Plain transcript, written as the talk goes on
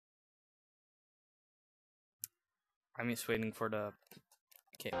I'm just waiting for the...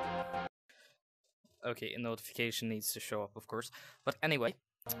 Okay. Okay, a notification needs to show up, of course. But anyway,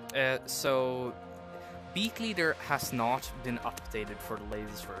 so BeatLeader has not been updated for the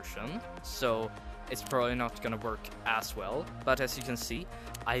latest version, so it's probably not gonna work as well. But as you can see,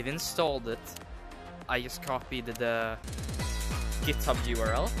 I've installed it. I just copied the GitHub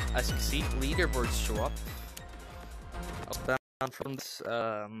URL. As you can see, leaderboards show up. I'll down from this.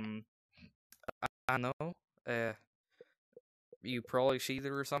 I know. You probably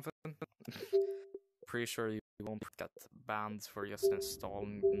cheated or something. Pretty sure you won't get banned for just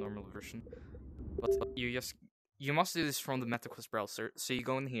installing the normal version. But you must do this from the MetaQuest browser. So you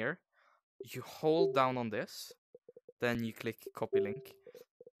go in here, you hold down on this, then you click copy link.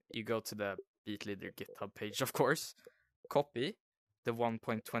 You go to the BeatLeader GitHub page, of course. Copy the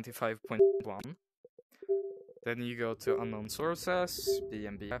 1.25.1. Then you go to unknown sources,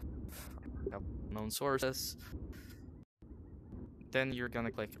 BMBF, unknown sources. Then you're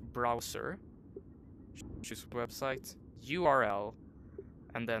gonna click browser, choose website, URL,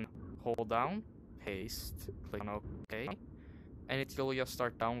 and then hold down, paste, click on OK, and it will just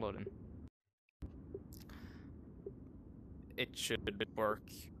start downloading. It should work.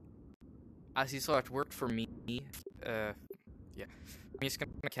 As you saw, it worked for me. Yeah, I'm just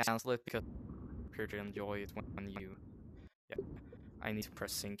gonna cancel it because I appear to enjoy it when you... Yeah, I need to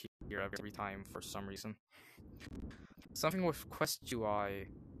press sync here every time for some reason. Something with Quest UI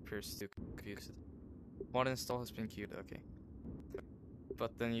appears to confuse it. Mod install has been queued, okay.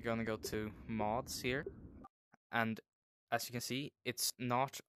 But then you're gonna go to mods here, and as you can see, it's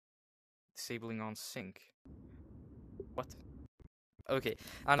not disabling on sync. What? Okay,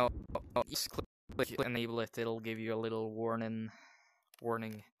 I know. Just click enable it. It'll give you a little warning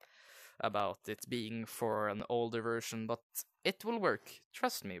about it being for an older version, but it will work.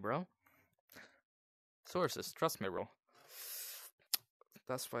 Trust me, bro. Sources, trust me, bro.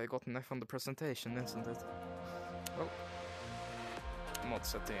 That's why I got an F on the presentation, isn't it? Well, mod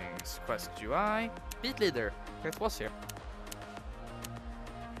settings, Quest UI, BeatLeader. It was here.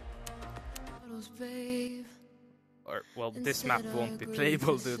 Or, well, this map won't be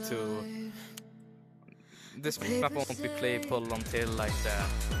playable due to... This map won't be playable until like the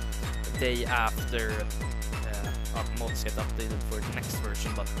day after mods get updated for the next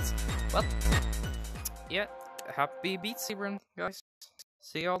version, but yeah, happy Beat Saber, guys.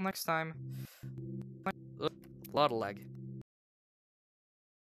 See y'all next time. Lot of lag.